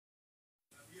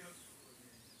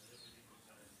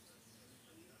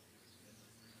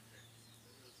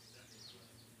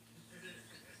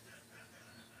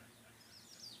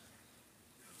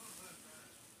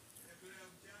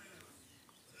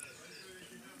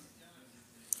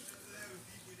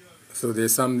So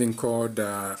there's something called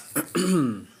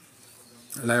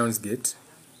Lionsgate.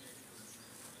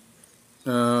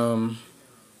 So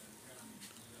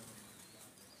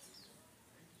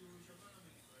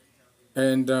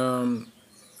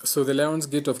the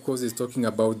Lionsgate, of course, is talking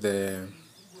about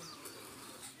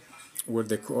what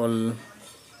they call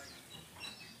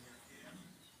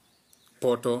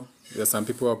portal. There are some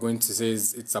people who are going to say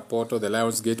it's a portal, the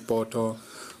Lionsgate portal,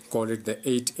 call it the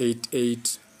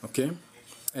 888, okay?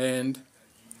 And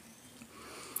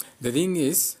the thing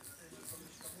is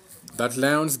that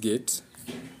Lionsgate,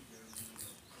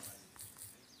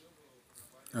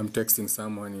 I'm texting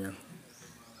someone here.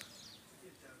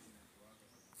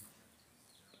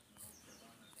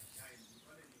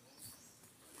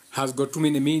 Has got too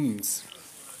many meanings.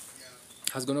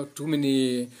 Has got too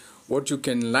many what you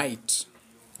can light.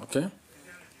 Okay?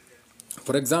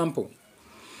 For example,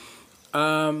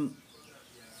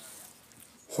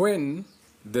 when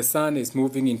the sun is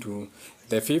moving into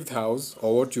the fifth house,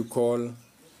 or what you call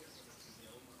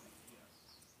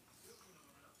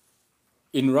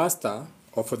in Rasta,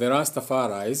 or for the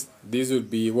Rastafaris, this would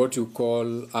be what you call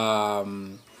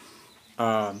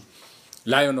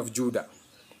Lion of Judah.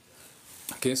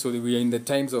 Okay, so we are in the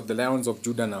times of the Lions of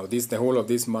Judah now. The whole of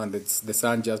this month, the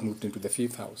sun just moved into the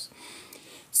fifth house.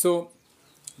 So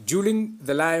during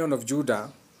the Lion of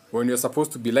Judah, when you're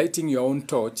supposed to be lighting your own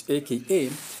torch, aka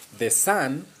the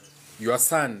sun, your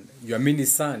mini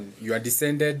sun, your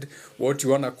descended, what you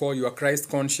want to call your Christ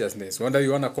consciousness, whether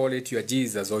you want to call it your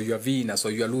Jesus or your Venus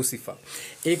or your Lucifer,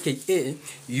 aka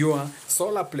your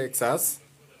solar plexus,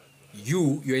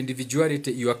 your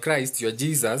individuality, your Christ, your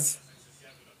Jesus.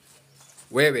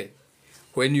 Wewe,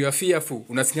 when you are fearful,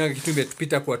 unasikianga kitu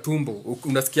imetupita kwa tumbo.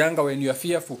 Unasikianga when you are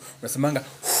fearful, unasemanga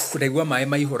kudaigwa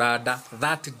maema ihorada.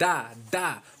 That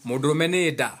da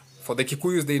modromeneda. For the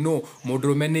Kikuyus they know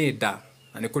modromeneda.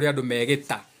 Na nikuri adu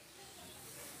megeta.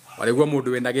 Walaigwa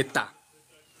modo wenda geta.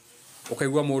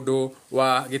 Ukaigwa modo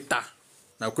wa geta.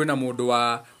 Na ukwena modo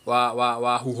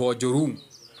wa huhojoru.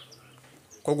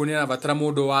 Kogu nina vatara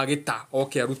modo wa geta.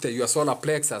 Okay, arute your solar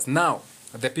plexus. Now,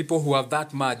 the people who have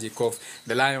that magic of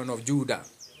the Lion of Judah.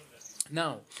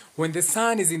 Now, when the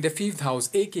sun is in the fifth house,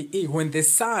 aka when the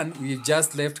sun, we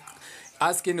just left,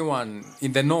 ask anyone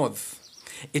in the north,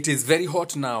 it is very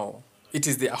hot now. It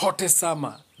is the hottest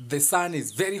summer. The sun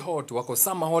is very hot. Wako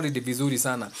summer holiday vizuri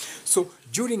sana. So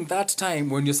during that time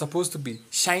when you're supposed to be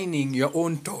shining your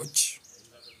own torch,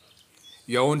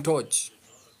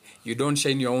 you don't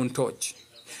shine your own torch.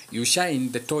 You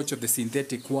shine the torch of the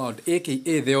synthetic world,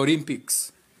 aka the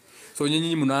Olympics. So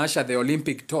nyinyi munaasha the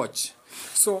Olympic torch.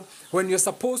 So when you're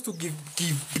supposed to be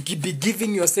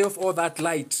giving yourself all that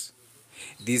light,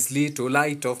 this little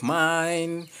light of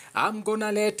mine, I'm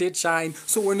gonna let it shine.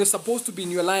 So when you're supposed to be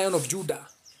in your Lion of Judah,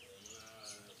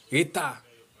 Eta,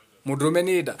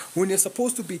 Modromeneda, when you're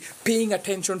supposed to be paying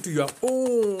attention to your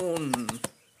own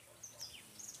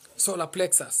solar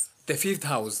plexus, the fifth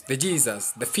house, the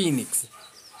Jesus, the Phoenix,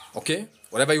 okay?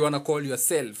 Whatever you want to call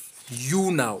yourself,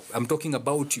 you now, I'm talking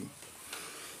about you.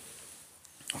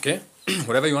 Okay?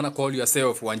 Whatever you want to call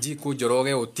yourself, Wanjiku,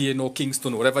 Joroge, Otieno,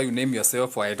 Kingston, whatever you name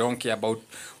yourself, or I don't care about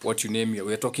what you name you.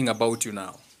 We're talking about you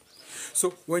now.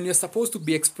 So when you're supposed to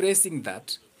be expressing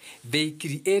that, they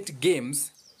create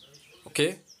games,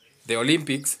 okay? The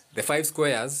Olympics, the 5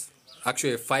 squares,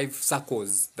 actually 5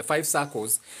 circles, the 5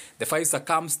 circles, the 5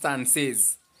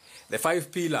 circumstances, the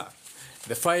 5 pillar,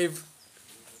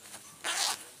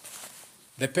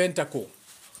 the pentacle,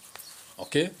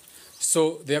 okay?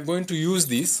 So they are going to use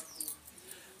this,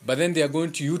 but then they are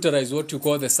going to utilize what you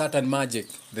call the Saturn magic,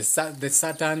 the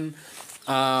Saturn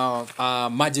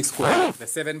magic square, the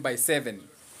 7x7,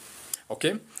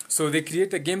 okay? So they create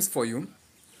the games for you.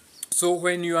 So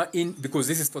when you are in, because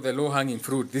this is for the low-hanging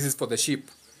fruit, this is for the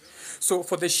sheep. So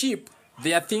for the sheep,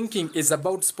 they are thinking it's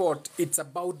about sport, it's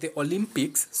about the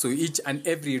Olympics. So each and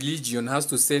every religion has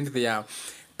to send their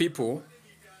people,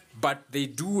 but they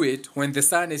do it when the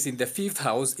sun is in the fifth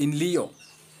house in Leo.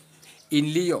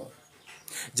 In Leo.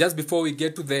 Just before we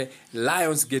get to the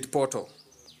Lionsgate portal,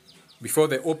 before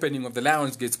the opening of the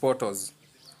Lionsgate portals,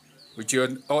 which are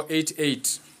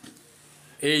 8/8,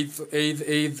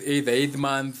 the 8th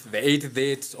month, the 8th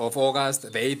date of August,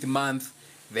 the 8th month,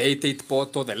 the 8th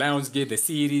portal, the Lionsgate, the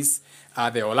series,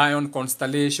 the Orion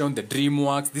constellation, the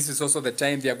DreamWorks. This is also the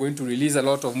time they are going to release a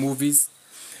lot of movies.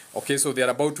 Okay, so they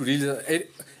are about to release.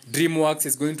 DreamWorks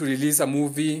is going to release a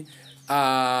movie.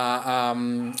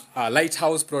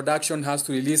 Lighthouse Production has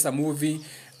to release a movie.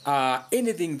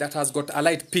 anything that has got a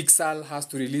light. Pixar has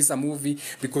to release a movie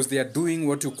because they are doing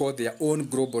what you call their own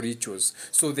global rituals.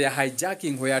 So they are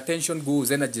hijacking where attention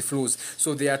goes, energy flows.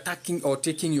 So they are attacking or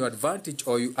taking your advantage,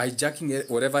 or you hijacking it,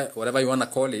 whatever you want to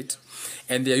call it,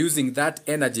 and they are using that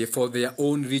energy for their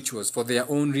own rituals,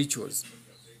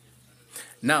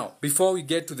 Now, before we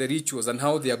get to the rituals and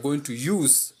how they are going to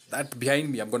use that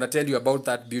behind me, I'm going to tell you about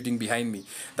that building behind me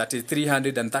that is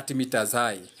 330 meters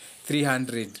high,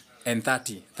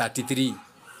 33,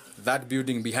 that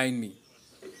building behind me.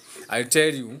 I'll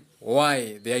tell you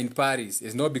why they are in Paris.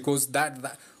 It's not because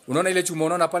that unaona ile chuma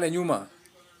unaona pale nyuma,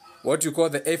 what you call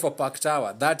the Eiffel Park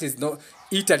Tower, that is not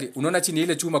Italy. Unaona chini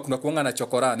ile chuma kuna kuanga na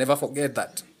chokora, never forget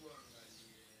that.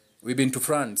 We've been to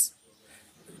France.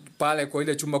 Pale kwa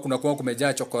ile chumba kuna kuwa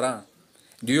kumejaa chokora.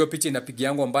 Ndio hiyo picha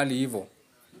inapigiangwa mbali hivyo.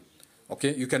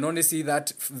 Okay, you can only see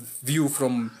that view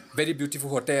from very beautiful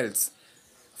hotels.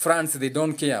 France, they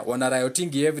don't care. Wana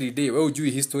riotingi every day. Wewe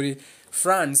ujui history.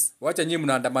 France, wacha nyinyi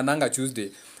mnaandamananga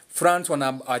Tuesday. France wana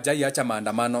hawajai acha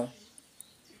maandamano.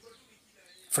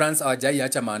 France hawajai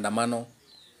acha maandamano.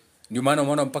 Ndio maana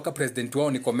umeona mpaka president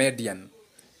wao ni comedian.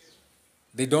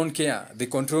 They don't care. They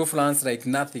control France like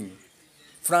nothing.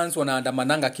 France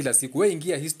wanaandamananga kila siku. Wewe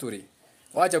ingia history.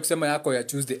 Wacha kusema yako ya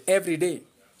Tuesday every day.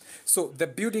 So the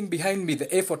building behind me,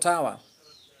 the Eiffel Tower,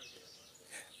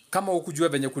 kama ukujua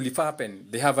venye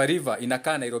kulifapen, they have a river,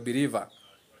 inakaa Nairobi River.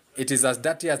 It is as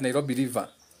dirty as Nairobi River.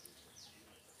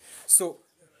 So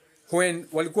when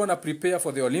walikuwa na prepare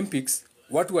for the Olympics,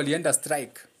 watu walienda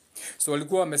strike. So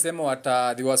walikuwa wamesema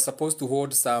they were supposed to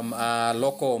hold some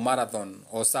local marathon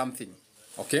or something.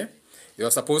 Okay? They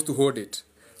were supposed to hold it.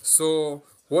 So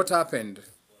what happened?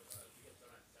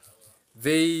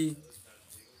 They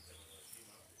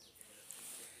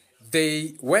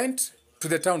went to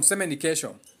the town, sema ni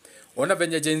kesho. Ona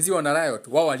venye Gen Z wana riot,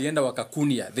 wao walienda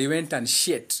wakakunia. They went and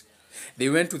shit. They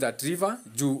went to that river,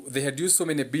 they had used so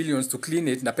many billions to clean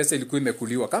it, na pesa ilikuwa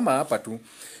imekuliwa kama hapa tu.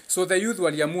 So the youth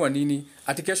waliamua nini?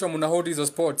 Ati kesho mna hold hizo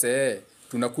sports,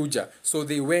 tunakuja. So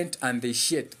they went and they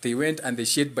shit. They went and they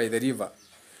shit by the river.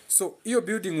 So hiyo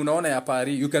building unaona ya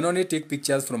Paris, you can only take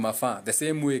pictures from afar. The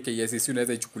same way KSC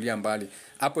unaweza ichukulia mbali.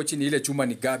 Hapo chini ile chuma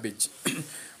ni garbage.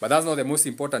 But that's not the most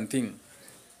important thing.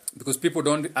 Because people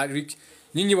don't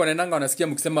nyinyi wanaendanga wanasikia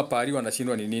mkisema Paris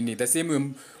wanashindwa ni nini. The same way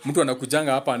mtu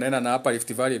anakujanga hapa anaenda na hapa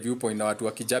Rift Valley viewpoint na watu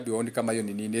wa Kijabi waone kama hiyo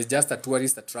ni nini. It's just a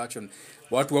tourist attraction.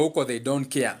 Watu wa huko they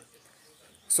don't care.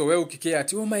 So wewe ukikea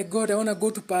ati oh my god I want to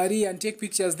go to Paris and take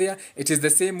pictures there, it is the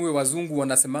same way wazungu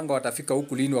wanasemanga watafika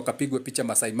huku lini wakapigwe picha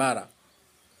Masai Mara.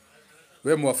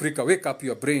 Wewe Mwafrika, wake up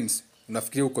your brains.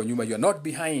 Unafikiria uko nyuma, you are not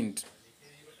behind.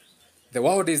 The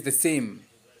world is the same.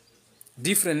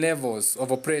 Different levels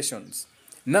of operations.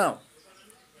 Now,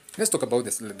 let's talk about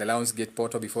the Lionsgate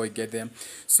portal before we get there.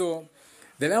 So,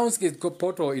 the Lionsgate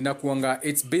portal inakuanga,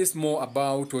 it's based more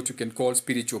about what you can call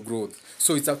spiritual growth.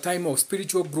 So it's a time of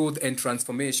spiritual growth and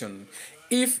transformation.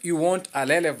 If you want a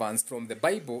relevance from the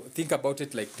Bible, think about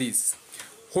it like this.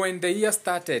 When the year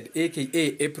started,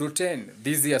 aka April 10,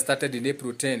 this year started in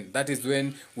April 10, that is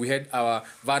when we had our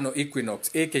vernal equinox,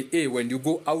 aka when you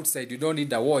go outside, you don't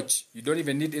need a watch, you don't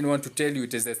even need anyone to tell you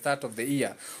it is the start of the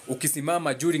year.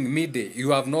 Ukisimama during midday,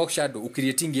 you have no shadow,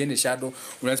 ukirietingi any shadow,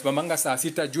 unasimamanga saa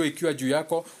sita jua ikiwa juu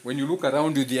yako, when you look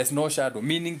around you, there's no shadow,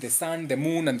 meaning the sun, the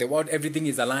moon, and the world, everything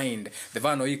is aligned, the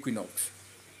vernal equinox.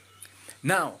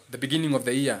 Now, the beginning of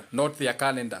the year, not their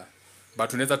calendar.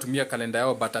 But unaweza tumia kalenda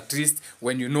yao, but at least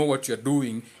when you know what you're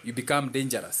doing, you become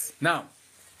dangerous. Now,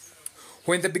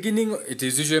 when the beginning, it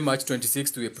is usually March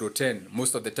 26 to April 10.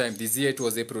 Most of the time, this year it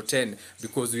was April 10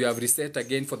 because we have reset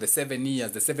again for the 7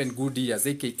 years, the 7 good years,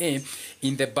 aka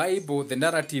in the Bible, the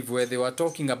narrative where they were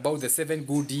talking about the 7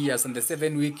 good years and the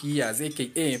 7 weak years,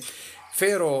 aka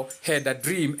Pharaoh had a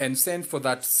dream and sent for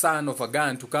that son of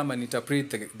Agan to come and interpret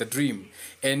the dream.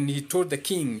 And he told the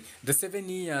king, the 7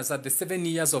 years are the 7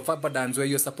 years of abundance where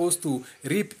you're supposed to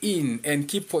reap in and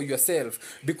keep for yourself,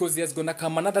 because there's going to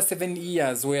come another 7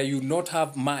 years where you not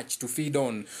have much to feed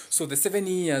on. So the 7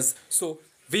 years, so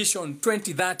vision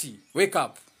 2030, wake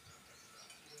up.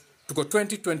 To go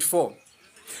 2024.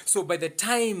 So by the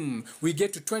time we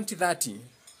get to 2030,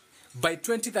 by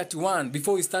 2031,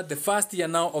 before we start the first year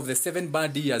now of the 7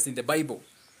 bad years in the Bible,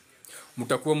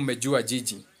 mutakuwa mmejua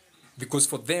jiji. Because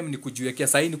for them ni kujiwekea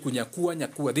sahi ni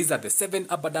kunyakua. These are the 7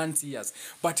 abundant years.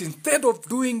 But instead of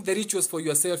doing the rituals for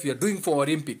yourself, you are doing for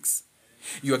Olympics.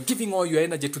 You are giving all your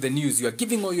energy to the news. You are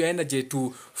giving all your energy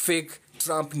to fake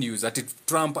Trump news. That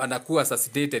Trump anakuwa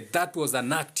assassinated. That was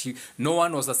an act. No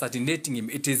one was assassinating him.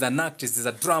 It is an act. It is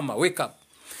a drama. Wake up.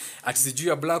 At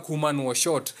sijui a black woman was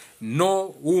shot.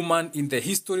 No woman in the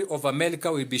history of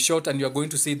America will be shot, and you are going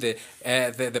to see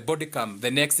the body cam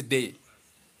the next day.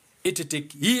 It will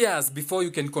take years before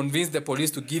you can convince the police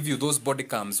to give you those body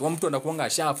cams. Mtu anakuanga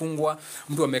ashafungwa,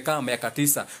 mtu amekaa miaka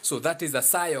 9. So that is a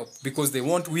psyop, because they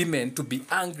want women to be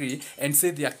angry and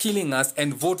say they are killing us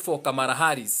and vote for Kamala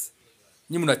Harris.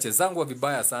 Nyinyi mnachezangwa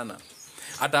vibaya sana.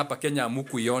 Hata hapa Kenya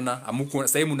hamukuiona,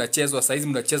 sasa mnachezwa, sasa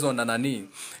mnachezwa na nani?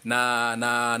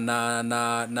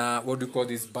 Na what do you call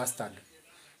this bastard?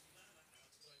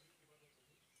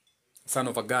 Son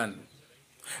of a gun.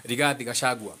 Rigathi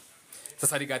Gachagua.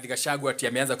 Sasa Rigathi Gachagua ati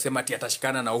ameanza kusema ati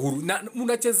atashikana na Uhuru. Na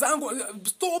mnachezangu,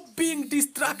 stop being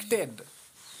distracted.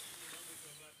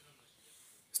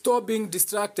 Stop being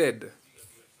distracted.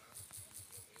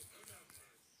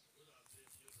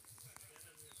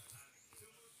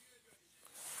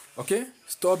 Okay?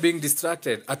 Stop being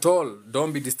distracted at all.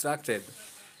 Don't be distracted.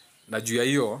 Na juu ya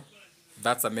hiyo,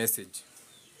 that's a message.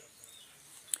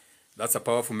 That's a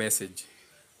powerful message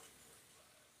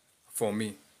for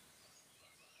me.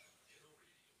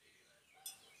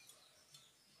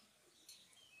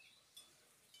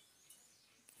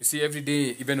 You see, every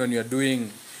day, even when you're doing,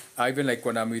 even like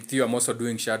when I'm with you, I'm also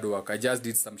doing shadow work. I just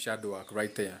did some shadow work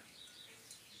right there.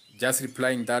 Just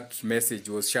replying that message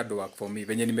was shadow work for me.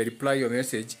 When you reply your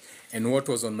message and what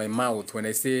was on my mouth when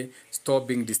I say stop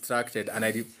being distracted,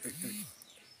 and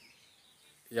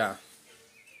yeah,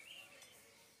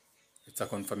 it's a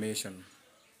confirmation.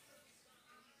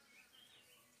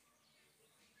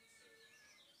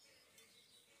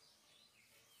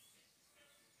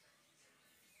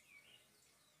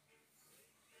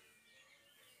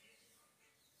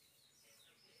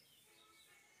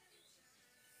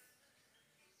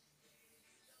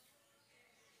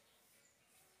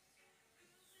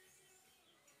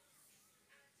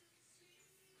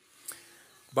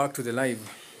 Back to the live.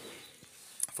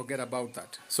 Forget about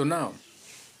that. So now,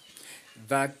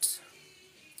 that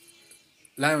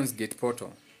Lionsgate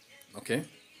portal, okay,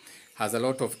 has a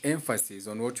lot of emphasis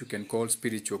on what you can call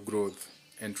spiritual growth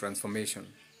and transformation.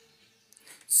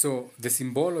 So the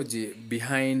symbology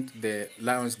behind the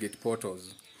Lionsgate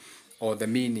portals, or the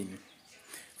meaning.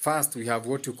 First, we have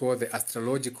what you call the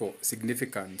astrological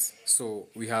significance. So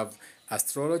we have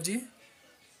astrology,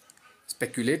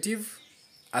 speculative,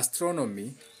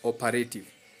 astronomy, operative.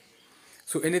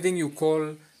 So anything you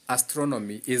call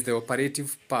astronomy is the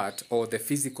operative part, or the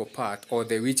physical part, or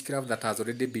the witchcraft that has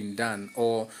already been done,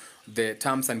 or the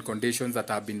terms and conditions that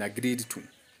have been agreed to.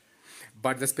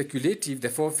 But the speculative, the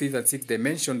 4th, 5th, and 6th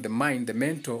dimension, the mind, the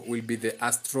mental, will be the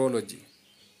astrology.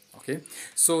 Okay?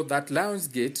 So that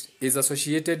Lionsgate is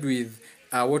associated with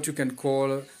what you can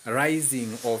call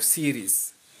rising of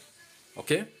Sirius.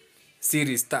 Okay?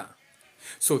 Sirius star.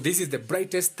 So this is the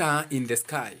brightest star in the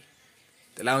sky,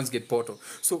 the Lionsgate portal.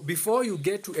 So before you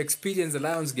get to experience the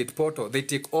Lionsgate portal, they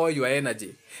take all your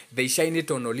energy. They shine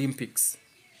it on Olympics.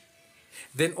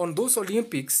 Then on those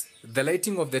Olympics, the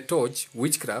lighting of the torch,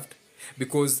 witchcraft,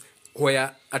 because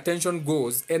where attention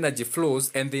goes, energy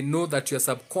flows, and they know that your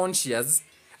subconscious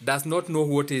does not know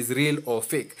what is real or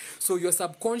fake. So your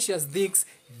subconscious thinks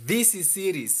this is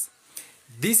serious.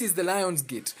 This is the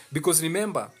Lionsgate. Because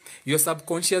remember, your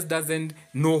subconscious doesn't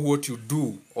know what you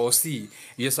do or see.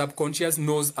 Your subconscious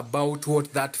knows about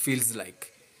what that feels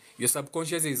like. Your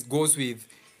subconscious goes with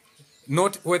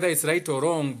not whether it's right or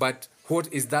wrong, but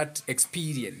what is that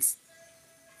experience.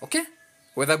 Okay?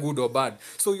 Whether good or bad.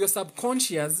 So your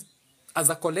subconscious, as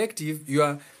a collective, you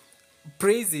are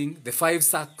praising the 5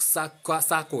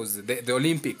 circles, the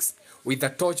Olympics, with the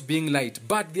torch being light.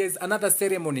 But there's another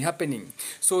ceremony happening.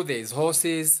 So there's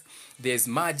horses, there's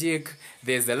magic,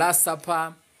 there's the Last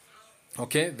Supper.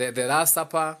 Okay, the Last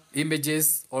Supper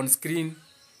images on screen.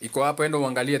 Iko hapo, endo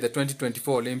uangalie the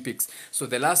 2024 Olympics. So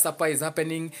the Last Supper is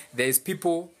happening. There's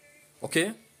people,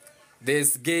 okay?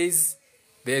 There's gays.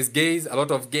 There's gays, a lot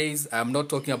of gays. I'm not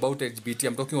talking about LGBT,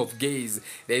 I'm talking of gays.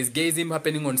 There's gayism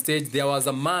happening on stage. There was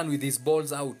a man with his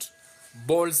balls out.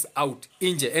 Balls out.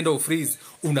 Inje, end of freeze.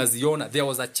 Unaziona. There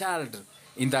was a child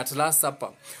in that Last Supper.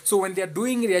 So when they're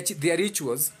doing their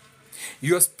rituals,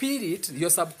 your spirit, your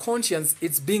subconscious,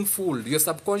 it's being fooled. Your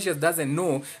subconscious doesn't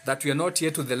know that we are not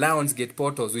yet to the Lionsgate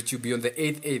portals, which will be on the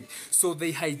 8th. So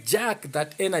they hijack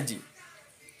that energy.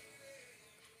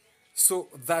 So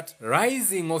that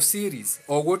rising of Sirius,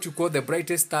 or what you call the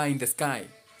brightest star in the sky,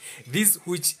 this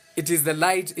which it is the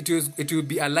light, it will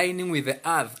be aligning with the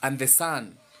earth and the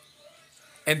sun.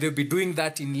 And they'll be doing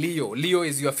that in Leo. Leo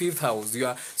is your 5th house,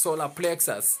 your solar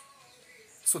plexus.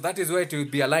 So that is where it will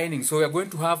be aligning. So we are going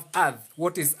to have earth.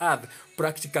 What is earth?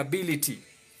 Practicability.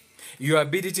 Your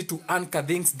ability to anchor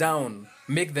things down,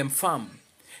 make them firm.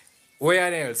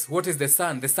 Where else? What is the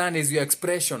sun? The sun is your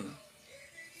expression.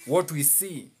 What we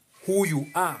see, who you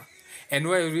are. And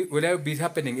where will it be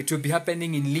happening? It will be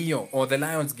happening in Leo or the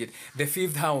Lion's Gate, the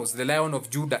 5th house, the Lion of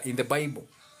Judah in the Bible.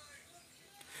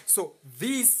 So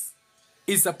this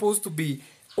is supposed to be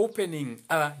opening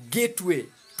a gateway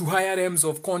to higher realms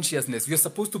of consciousness. You're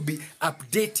supposed to be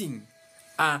updating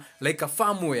like a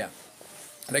firmware.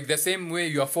 Like the same way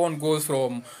your phone goes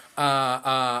from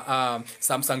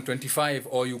Samsung 25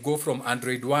 or you go from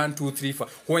Android 1, 2, 3, 4.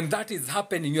 When that is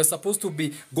happening, you're supposed to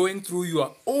be going through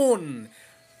your own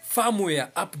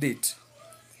firmware update,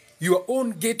 your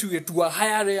own gateway to a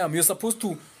higher realm. You're supposed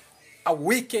to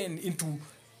awaken into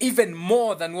even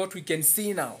more than what we can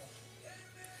see now.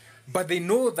 But they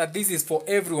know that this is for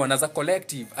everyone as a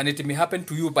collective, and it may happen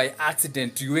to you by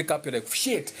accident. You wake up, you're like,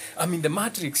 shit, I'm in the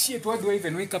matrix. Shit, why do I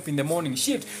even wake up in the morning?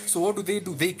 Shit. So what do?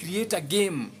 They create a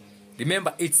game.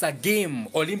 Remember, it's a game.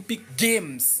 Olympic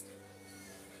Games.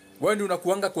 When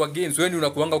unakuanga kwa games, when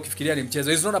unakuanga ukifikiria ni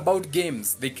mchezo, it's not about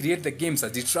games. They create the games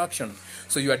as distraction.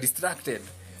 So you are distracted.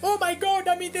 Oh my God,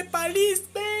 I'm in the police,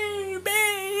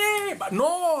 baby. But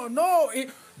no.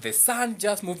 The sun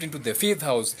just moved into the 5th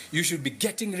house. You should be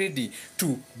getting ready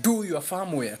to do your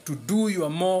firmware, to do your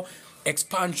more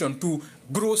expansion, to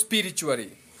grow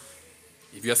spiritually.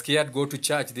 If you're scared, go to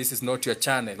church. This is not your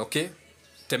channel, okay?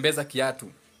 Tembeza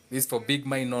kiatu. This is for big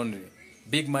mind only.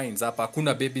 Big minds hapa.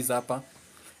 Hakuna babies hapa.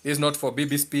 This is not for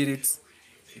baby spirits.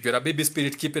 If you're a baby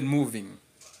spirit, keep it moving.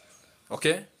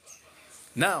 Okay?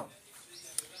 Now,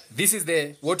 this is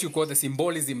what you call the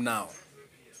symbolism now.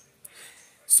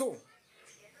 So,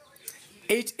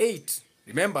 8-8.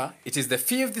 Remember, it is the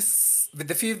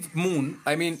 5th moon,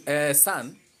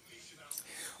 sun.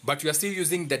 But we are still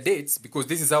using the dates because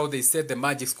this is how they set the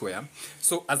magic square.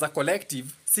 So as a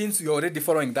collective, since you're already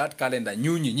following that calendar,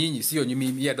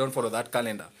 me, I don't follow that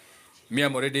calendar. Me,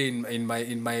 I'm already in my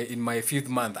 5th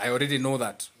month. I already know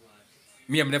that.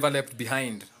 Me, I'm never left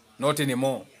behind. Not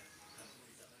anymore.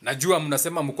 Najua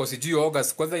mnasema mko sijui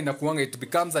August. Kwanza inakuanga, it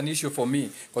becomes an issue for me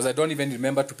because I don't even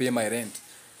remember to pay my rent.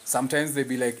 Sometimes they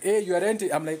be like, hey, you are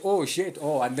renting. I'm like, oh, shit.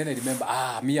 Oh, and then I remember,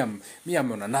 me,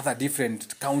 I'm on another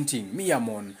different counting. Me, I'm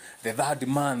on the 3rd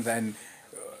month. And,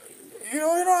 you know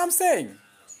what I'm saying?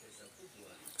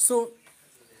 So,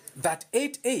 that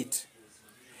 8-8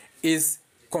 is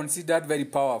considered very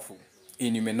powerful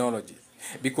in numerology.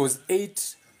 Because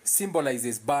 8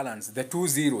 symbolizes balance. The 2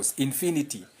 zeros,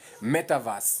 infinity,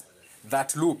 metaverse,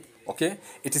 that loop, okay?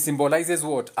 It symbolizes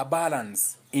what? A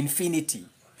balance, infinity,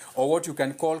 or what you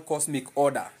can call cosmic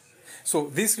order. So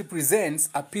this represents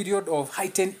a period of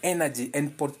heightened energy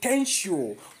and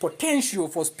potential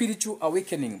for spiritual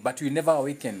awakening, but you never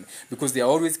awaken because they are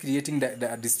always creating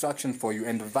the distraction for you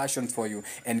and diversion for you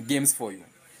and games for you.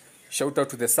 Shout out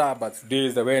to the Sabbath. Today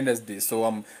is the Wednesday, so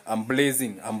I'm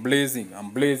blazing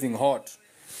hot.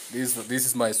 This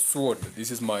is my sword. This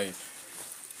is my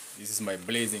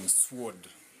blazing sword.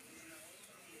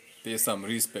 Pay some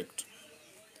respect.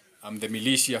 I'm the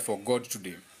militia for God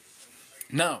today.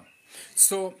 Now,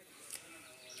 so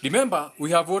remember,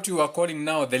 we have what you are calling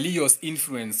now the Leo's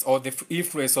influence, or the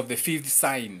influence of the 5th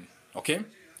sign, okay?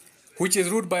 Which is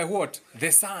ruled by what?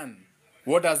 The sun.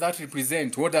 What does that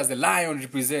represent? What does the lion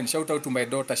represent? Shout out to my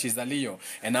daughter, she's a Leo,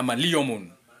 and I'm a Leo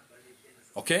moon.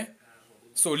 Okay?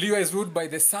 So Leo is ruled by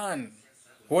the sun.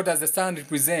 What does the sun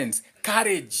represent?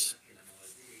 Courage.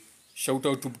 Shout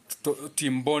out to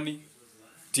Team Bonnie,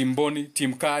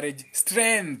 Team Courage,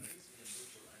 strength,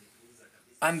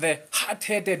 and the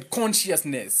hard-headed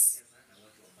consciousness.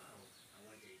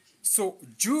 So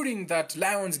during that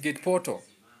Lion's Gate portal,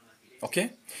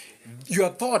 okay, your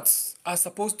thoughts are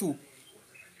supposed to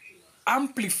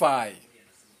amplify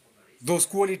those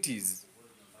qualities,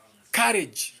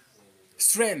 courage,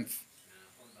 strength,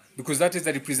 because that is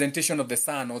the representation of the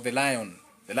sun or the Lion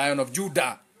of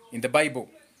Judah in the Bible.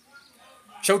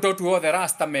 Shout out to all the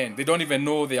Rasta men. They don't even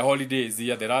know their holidays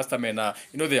here. The Rasta men are,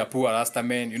 they are poor Rasta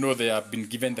men. They have been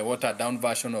given the watered down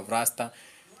version of Rasta.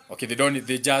 Okay,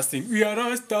 they just think, we are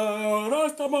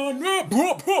Rasta man.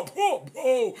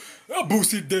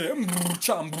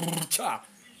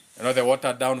 The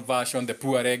watered down version, the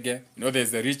poor reggae. There's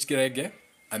the rich reggae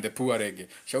and the poor reggae.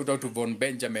 Shout out to Von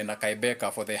Benjamin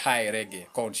Akaibeka for the high reggae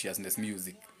consciousness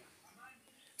music.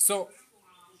 So,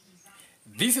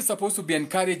 this is supposed to be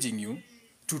encouraging you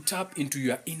to tap into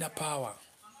your inner power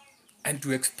and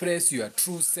to express your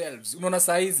true selves.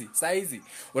 Saizi.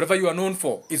 Whatever you are known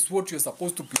for is what you're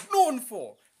supposed to be known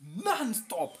for.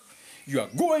 Non-stop. You are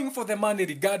going for the money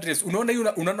regardless.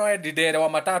 Unaona didere wa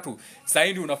matatu.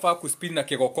 Saindi unafaa kuspin na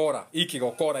kigokora. Hii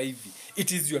kigokora hivi.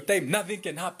 It is your time. Nothing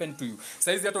can happen to you.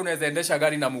 Saizi hata unaweza endesha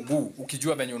gari na mguu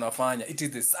ukijua venye unafanya. It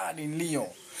is the sun in Leo.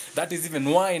 That is even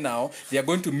why now they are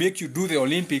going to make you do the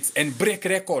Olympics and break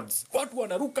records. Watu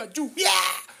wanaruka juu.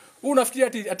 Yeah!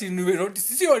 Unafikiria ati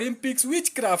sisi Olympics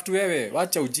witchcraft wewe.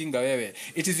 Wacha ujinga wewe.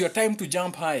 It is your time to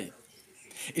jump high.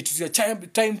 It is your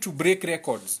time to break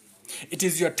records. It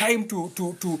is your time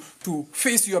to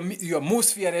face your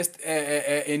most fearest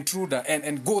intruder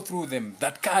and go through them.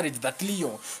 That courage, that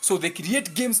Leo. So they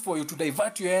create games for you to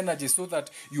divert your energy so that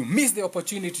you miss the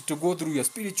opportunity to go through your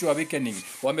spiritual awakening.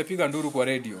 Wamepiga nduru kwa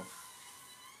radio.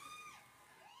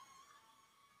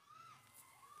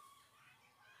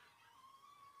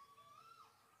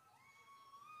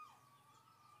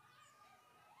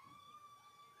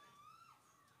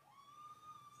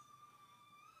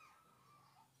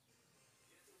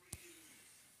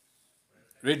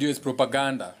 Radio is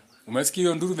propaganda. Umesikia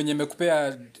hiyo nduru venye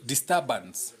imekupea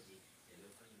disturbance.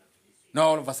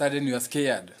 Now all of a sudden you are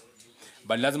scared.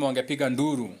 But lazima wangepiga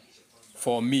nduru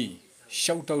for me.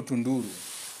 Shout out to nduru.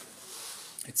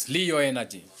 It's Leo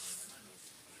energy.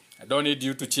 I don't need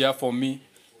you to cheer for me.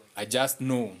 I just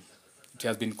know it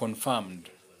has been confirmed.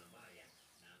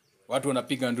 Watu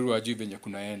wanapiga nduru wajui venye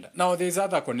kunaenda. Now there's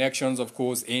other connections, of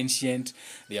course, ancient.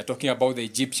 They are talking about the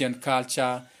Egyptian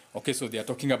culture. Okay, so they are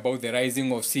talking about the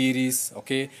rising of Ceres,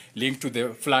 okay, linked to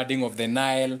the flooding of the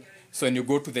Nile. So when you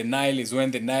go to the Nile is when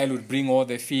the Nile would bring all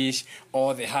the fish,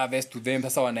 all the harvest to them.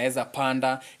 Sasa wanaeza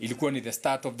panda. Ilikuwa ni the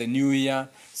start of the new year,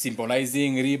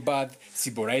 symbolizing rebirth,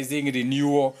 symbolizing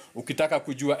renewal. Ukitaka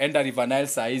kujua enda River Nile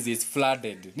size is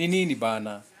flooded. Ni nini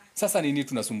bana? Sasa nini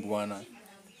tunasumbuana?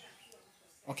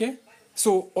 Okay?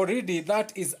 So already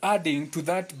that is adding to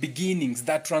that beginnings,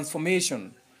 that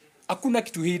transformation. Hakuna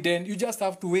kitu hidden. You just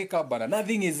have to wake up, bana.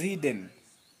 Nothing is hidden.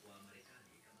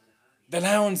 The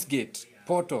Lion's Gate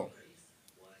portal.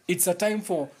 It's a time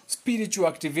for spiritual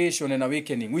activation and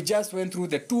awakening. We just went through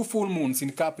the 2 full moons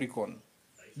in Capricorn.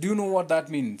 Do you know what that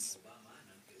means?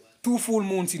 2 full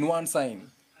moons in one sign.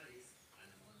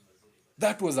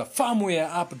 That was a firmware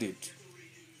update.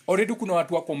 Already kuna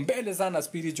watu wako mbele sana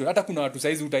spiritual. Hata kuna watu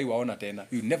saizi utaiwaona tena.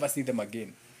 You never see them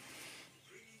again.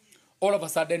 All of a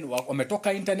sudden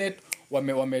wametoka internet,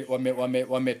 wame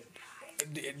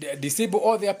disable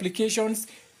all the applications,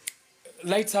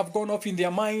 lights have gone off in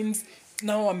their minds.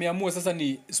 Now wameamua sasa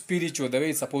ni spiritual the way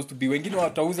it's supposed to be. Wengine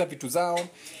watauza vitu zao,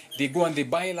 they go and they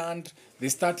buy land, they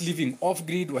start living off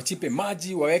grid, wachipe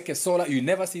maji, waweke solar. You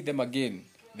never see them again.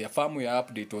 Their firmware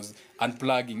update was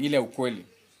unplugging, ile ukweli.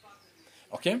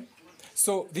 Okay?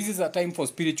 So this is a time for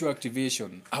spiritual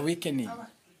activation, awakening.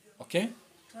 Okay?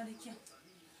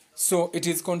 So it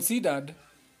is considered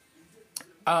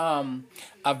a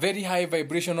very high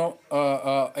vibrational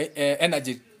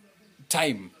energy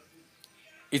time.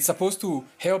 It's supposed to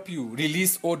help you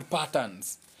release old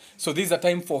patterns. So this is a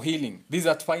time for healing. This is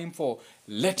a time for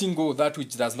letting go that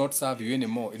which does not serve you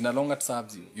anymore. It no longer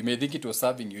serves you. You may think it was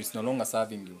serving you. It's no longer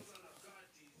serving you.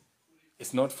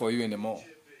 It's not for you anymore.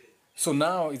 So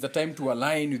now is the time to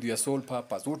align with your soul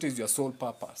purpose. What is your soul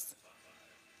purpose?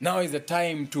 Now is the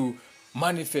time to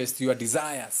manifest your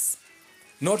desires.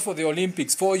 Not for the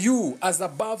Olympics, for you, as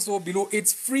above so below.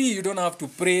 It's free. You don't have to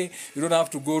pray. You don't have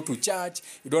to go to church.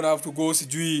 You don't have to go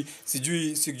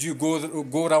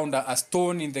go around a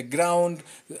stone in the ground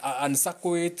and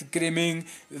circle it, screaming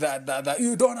that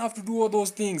you don't have to do all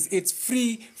those things. It's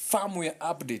free firmware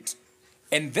update.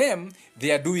 And them,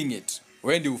 they are doing it.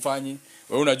 When do you find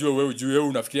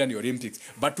unafikiria ni Olympics.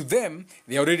 But to them,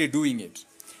 they are already doing it.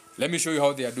 Let me show you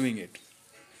how they are doing it.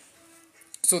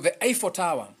 So the Eiffel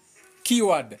Tower,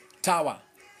 keyword tower,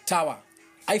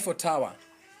 Eiffel Tower.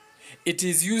 It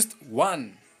is used,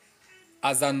 one,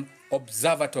 as an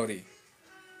observatory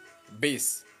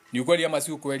base. Ni ukweli ama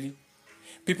si ukweli?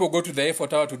 People go to the Eiffel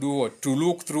Tower to do what? To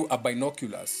look through a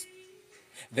binoculars.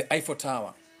 The Eiffel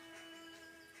Tower.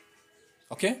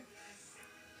 Okay?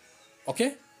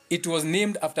 Okay? It was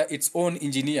named after its own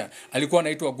engineer. Alikuwa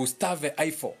anaitwa Gustave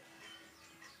Eiffel.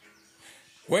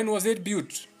 When was it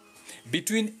built?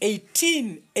 Between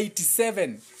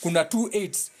 1887, kuna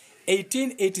 28s,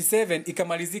 1887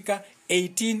 ikamalizika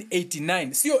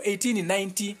 1889. Sio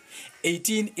 1890,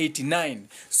 1889.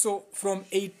 So from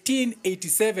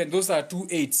 1887, those are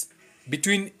 28s.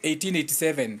 Between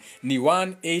 1887 ni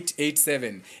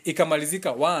 1887.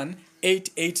 Ikamalizika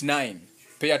 1889.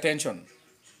 Pay attention.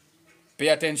 Pay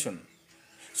attention.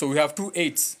 So we have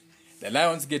 28s. The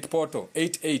Lions Gate portal,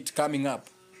 88 coming up.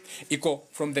 Iko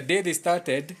from the day they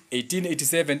started,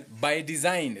 1887, by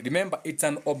design. Remember, it's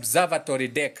an observatory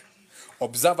deck.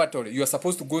 Observatory. You are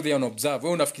supposed to go there and observe.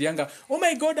 Wewe unafikirianga, oh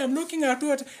my God, I'm looking at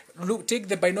what? Look, take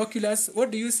the binoculars.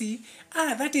 What do you see?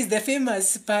 Ah, that is the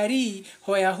famous Paris,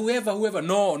 where whoever.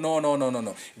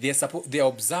 No. They are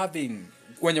observing.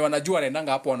 When you wanajua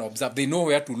wanaendanga hapo wana observe. They know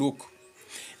where to look.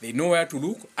 They know where to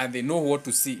look and they know what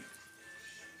to see.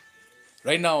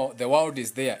 Right now, the world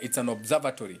is there. It's an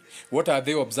observatory. What are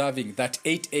they observing? That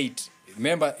 88.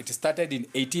 Remember, it started in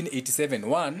 1887.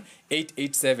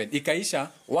 1887.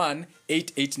 Ikaisha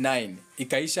 1889.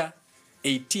 Ikaisha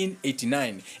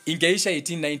 1889. Ingeisha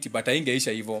 1890, but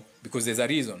ingeisha hivyo because there's a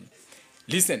reason.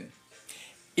 Listen.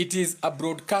 It is a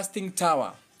broadcasting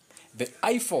tower. The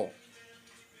Eiffel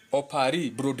or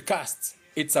Paris broadcasts.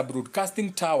 It's a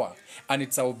broadcasting tower and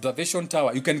it's an observation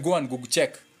tower. You can go and Google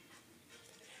check.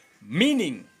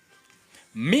 Meaning,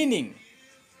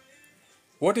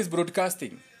 what is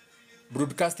broadcasting?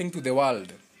 Broadcasting to the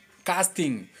world.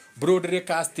 Casting,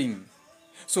 broadcasting.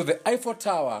 So the Eiffel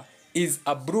Tower is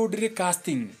a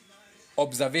broadcasting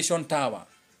observation tower.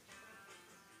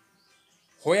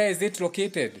 Where is it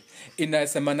located?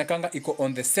 Inasemanakanga iko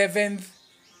on the 7th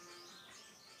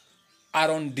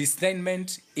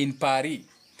arrondissement in Paris.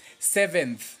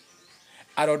 7th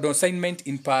arrondissement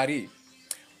in Paris.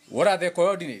 What are the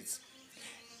coordinates?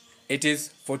 It is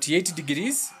 48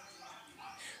 degrees,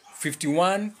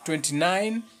 51,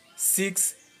 29,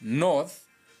 6 north,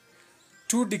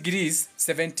 2 degrees,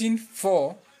 17,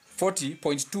 4,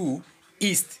 40.2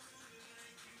 east.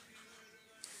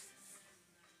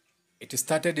 It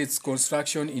started its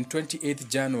construction in 28th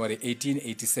January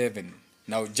 1887.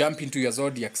 Now jump into your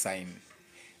zodiac sign.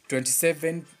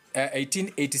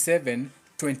 1887,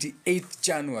 28th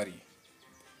January.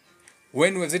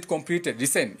 When was it completed?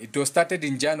 Listen, it was started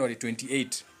in January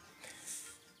 28.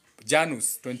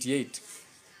 Janus 28.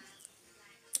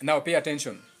 Now pay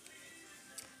attention.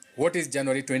 What is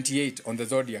January 28 on the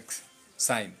zodiac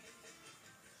sign?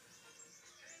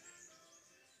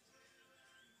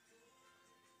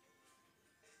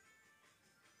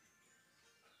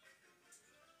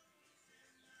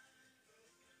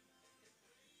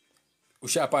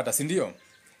 Ushapata, sindio?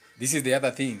 This is the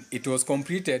other thing. It was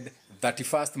completed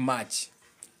 31st March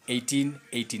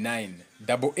 1889.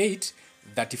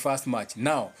 31st March.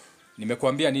 Now,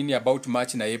 nimekuambia nini about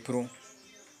March na April?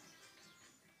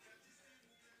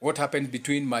 What happened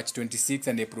between March 26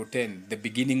 and April 10, the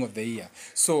beginning of the year?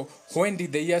 So, when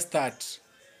did the year start?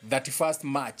 31st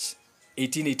March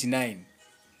 1889.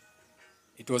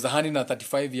 It was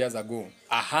 135 years ago.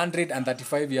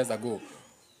 135 years ago.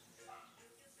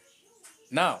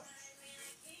 Now,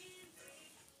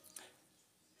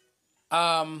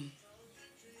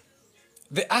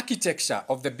 the architecture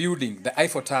of the building, the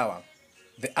Eiffel Tower,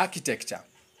 the architecture,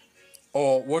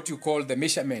 or what you call the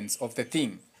measurements of the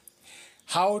thing,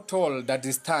 how tall does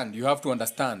it stand? You have to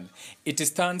understand. It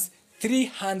stands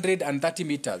 330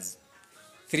 meters.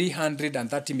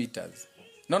 330 meters.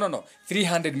 No.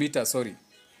 300 meters, sorry.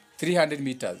 300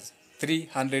 meters.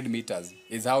 300 meters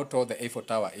is how tall the Eiffel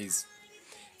Tower is.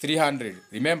 300.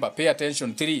 Remember, pay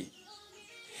attention. 3.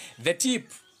 The tip,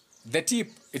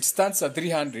 it stands at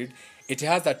 300. It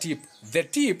has a tip. The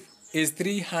tip is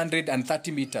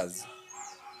 330 meters.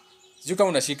 Juka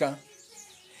unashika.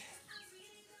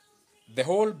 The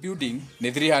whole building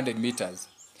ni 300 meters.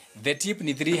 The tip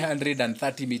ni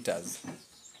 330 meters.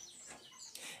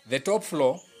 The top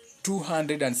floor,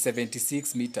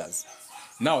 276 meters.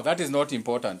 Now, that is not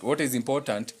important. What is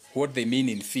important, what they mean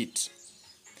in feet.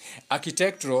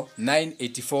 Architectural,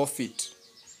 984 feet.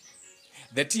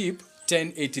 The tip,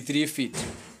 1083 feet.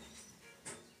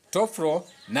 Top floor,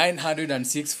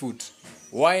 906 foot.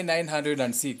 Why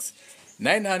 906?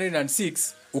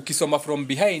 906, ukisoma from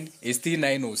behind, is still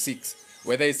 906.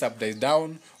 Whether it's upside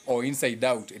down or inside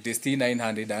out, it is still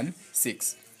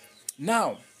 906.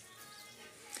 Now,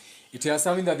 it has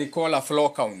something that they call a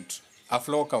floor count. A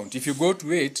floor count. If you go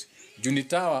to it, Juni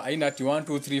Tower, Ainati 1,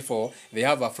 2, 3, 4, they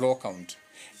have a floor count.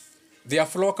 Their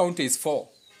floor count is 4.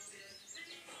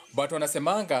 But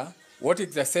wanasemanga, what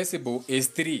is accessible is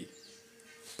 3.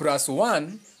 Plus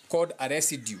 1 called a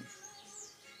residue.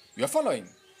 You are following?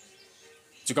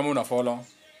 Chikamuna follow.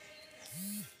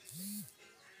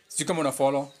 Chikamuna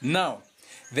follow. Now,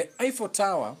 the Eiffel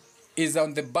Tower is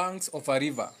on the banks of a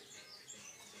river.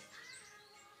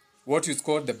 What is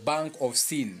called the Bank of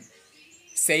Seine.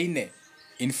 Seine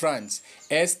in French.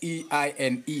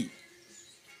 S-E-I-N-E.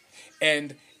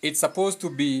 And it's supposed to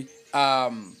be,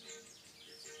 what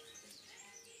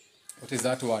is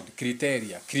that word?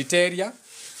 Criteria. Criteria.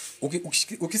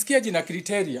 Ukisikia jina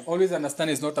criteria, always understand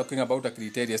it's not talking about a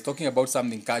criteria. It's talking about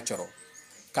something cultural.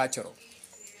 Cultural.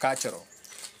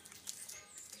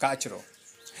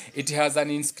 It has an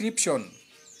inscription,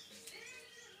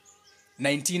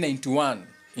 1991,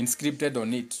 inscribed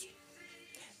on it.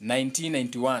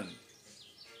 1991,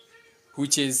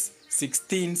 which is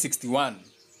 1661.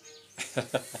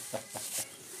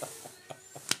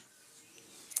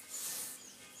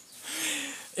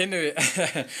 Anyway,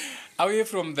 away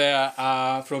from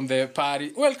the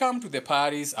Paris. Welcome to the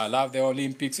Paris. I love the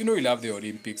Olympics. You know we love the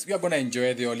Olympics. We are gonna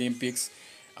enjoy the Olympics.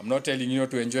 I'm not telling you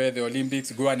to enjoy the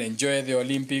Olympics. Go and enjoy the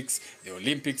Olympics. The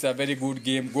Olympics are a very good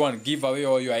game. Go and give away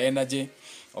all your energy.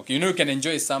 Okay, you know you can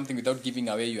enjoy something without giving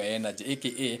away your energy,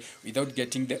 aka without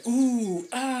getting the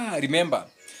remember,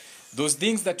 those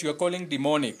things that you are calling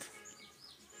demonic,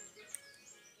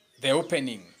 the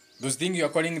opening, those things you are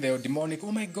calling the demonic.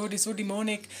 Oh my God, it's so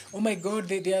demonic. Oh my God,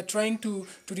 they are trying to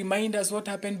remind us what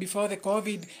happened before the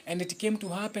COVID and it came to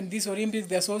happen. These Olympics,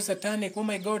 they are so satanic. Oh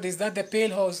my God, is that the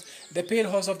pale horse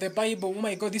of the Bible? Oh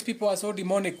my God, these people are so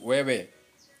demonic. Wait.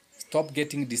 Stop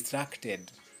getting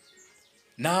distracted.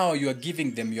 Now you are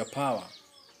giving them your power.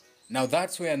 Now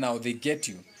that's where now they get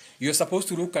you. You're supposed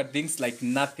to look at things like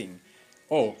nothing.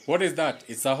 Oh, what is that?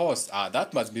 It's a horse.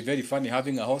 That must be very funny,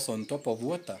 having a horse on top of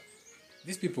water.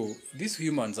 These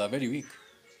humans are very weak.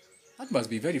 That must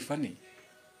be very funny.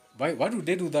 Why would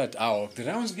they do that? Oh, the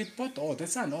rounds get put. Oh, the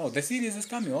sun. Oh, the series is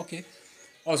coming. Okay.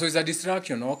 Oh, so it's a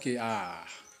distraction. Okay.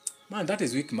 Man, that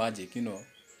is weak magic, you know.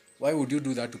 Why would you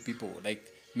do that to people? Like,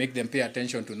 make them pay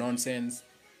attention to nonsense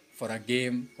for a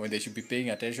game when they should be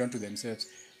paying attention to themselves.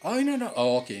 Oh, no.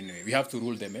 Oh, okay, anyway. We have to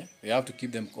rule them, eh? We have to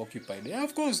keep them occupied. Yeah,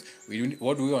 of course.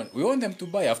 What do we want? We want them to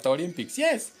buy after Olympics.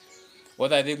 Yes.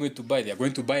 What are they going to buy? They are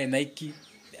going to buy Nike.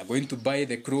 They are going to buy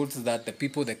the clothes that the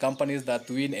companies that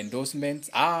win endorsements.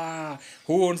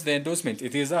 Who owns the endorsement?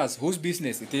 It is us. Whose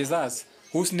business? It is us.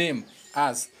 Whose name?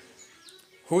 Us.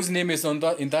 Whose name is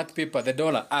in that paper? The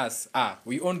dollar? Us.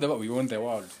 We own the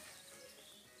world.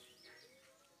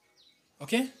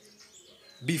 Okay?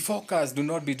 Be focused. Do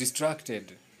not be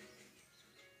distracted.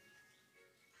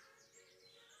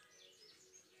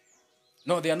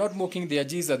 No, they are not mocking their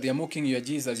Jesus. They are mocking your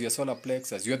Jesus, your solar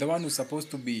plexus. You are the one who's supposed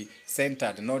to be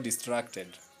centered, not distracted.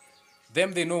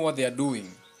 Them, they know what they are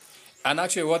doing. And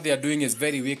actually what they are doing is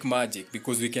very weak magic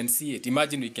because we can see it.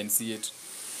 Imagine we can see it.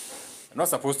 I'm not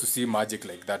supposed to see magic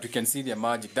like that. We can see their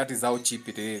magic. That is how cheap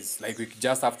it is. Like, we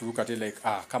just have to look at it like,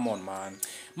 come on, man.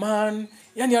 Man,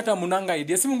 yani hata munanga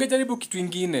idea. Si mungejaribu kitu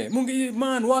ingine.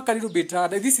 Man, work a little bit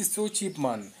harder. This is so cheap,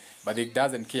 man. But it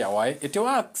doesn't care. Why? It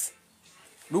works.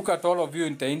 Look at all of you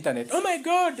in the internet. Oh my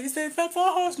God, it's a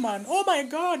four horseman. Oh my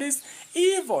God, it's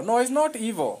evil. No, it's not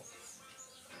evil.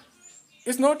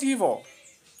 It's not evil.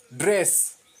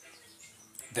 Dress.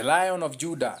 The Lion of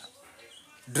Judah.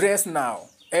 Dress now.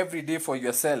 Every day for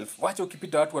yourself. Wacha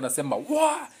ukipita watu wanasema,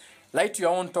 "Wow! Light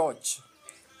your own torch."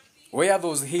 Wear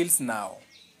those heels now.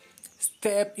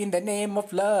 Step in the name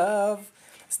of love.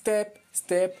 Step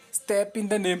in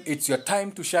the name. It's your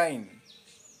time to shine.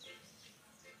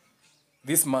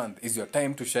 This month is your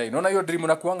time to shine. Unaona your dream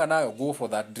unakuanga nayo, go for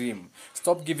that dream.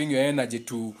 Stop giving your energy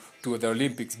to the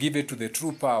Olympics. Give it to the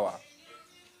true power.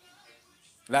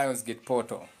 Lionsgate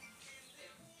Portal.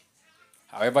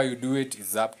 However you do it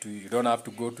is up to you. You don't have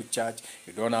to go to church.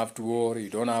 You don't have to worry. You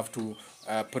don't have to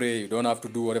pray. You don't have to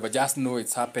do whatever. Just know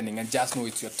it's happening and just know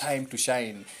it's your time to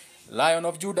shine. Lion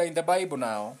of Judah in the Bible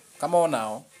now. Come on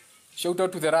now. Shout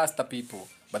out to the Rasta people.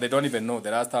 But they don't even know.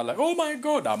 The Rasta are like, oh my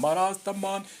God, I'm a Rasta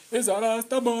man. It's a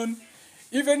Rasta man.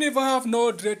 Even if I have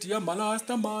no dread, I'm a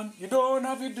Rasta man. You don't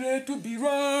have a dread to be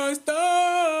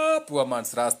Rasta. Poor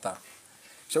man's Rasta.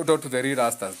 Shout out to the real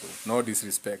Rastas though. No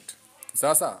disrespect.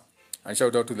 Sasa. And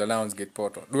shout out to the Lionsgate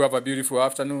Portal. Do have a beautiful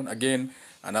afternoon. Again,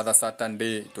 another Saturn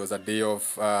day. It was a day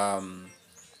of,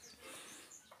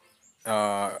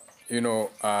 you know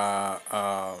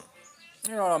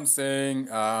what I'm saying?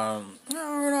 Whatever.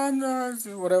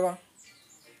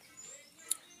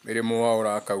 Mere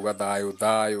moaura kauga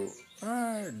dayo.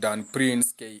 Dan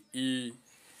Prince KE.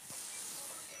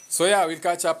 So yeah, we'll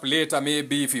catch up later.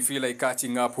 Maybe if you feel like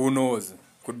catching up, who knows?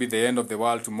 Could be the end of the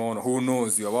world tomorrow. Who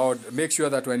knows? Your world. Make sure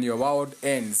that when your world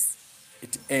ends,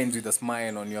 it ends with a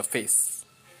smile on your face.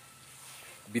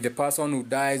 Be the person who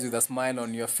dies with a smile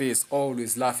on your face,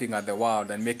 always laughing at the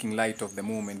world and making light of the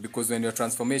moment. Because when your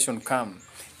transformation comes,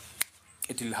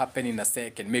 it will happen in a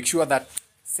second. Make sure that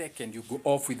second you go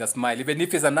off with a smile. Even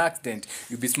if it's an accident,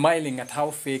 you'll be smiling at how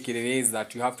fake it is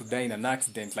that you have to die in an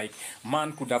accident. Like,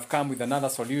 man could have come with another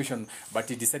solution, but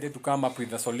he decided to come up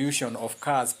with a solution of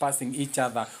cars passing each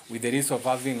other with the risk of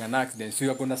having an accident. So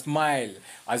you're gonna smile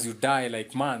as you die,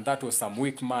 like, man, that was some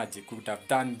weak magic, could have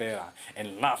done better,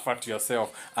 and laugh at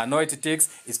yourself. And all it takes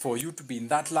is for you to be in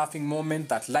that laughing moment,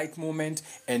 that light moment,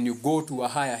 and you go to a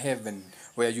higher heaven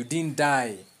where you didn't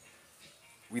die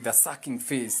with a sucking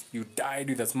face, you died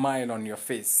with a smile on your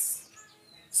face.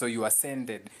 So you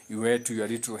ascended, you went to your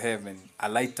little heaven, a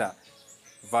lighter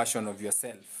version of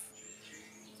yourself.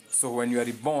 So when you are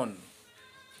reborn,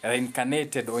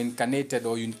 reincarnated or incarnated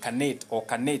or you incarnate or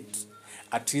carnate,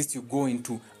 at least you go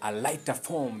into a lighter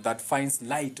form that finds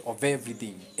light of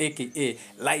everything, aka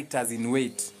light as in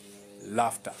weight.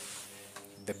 Laughter,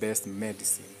 the best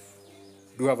medicine.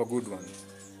 Do have a good one.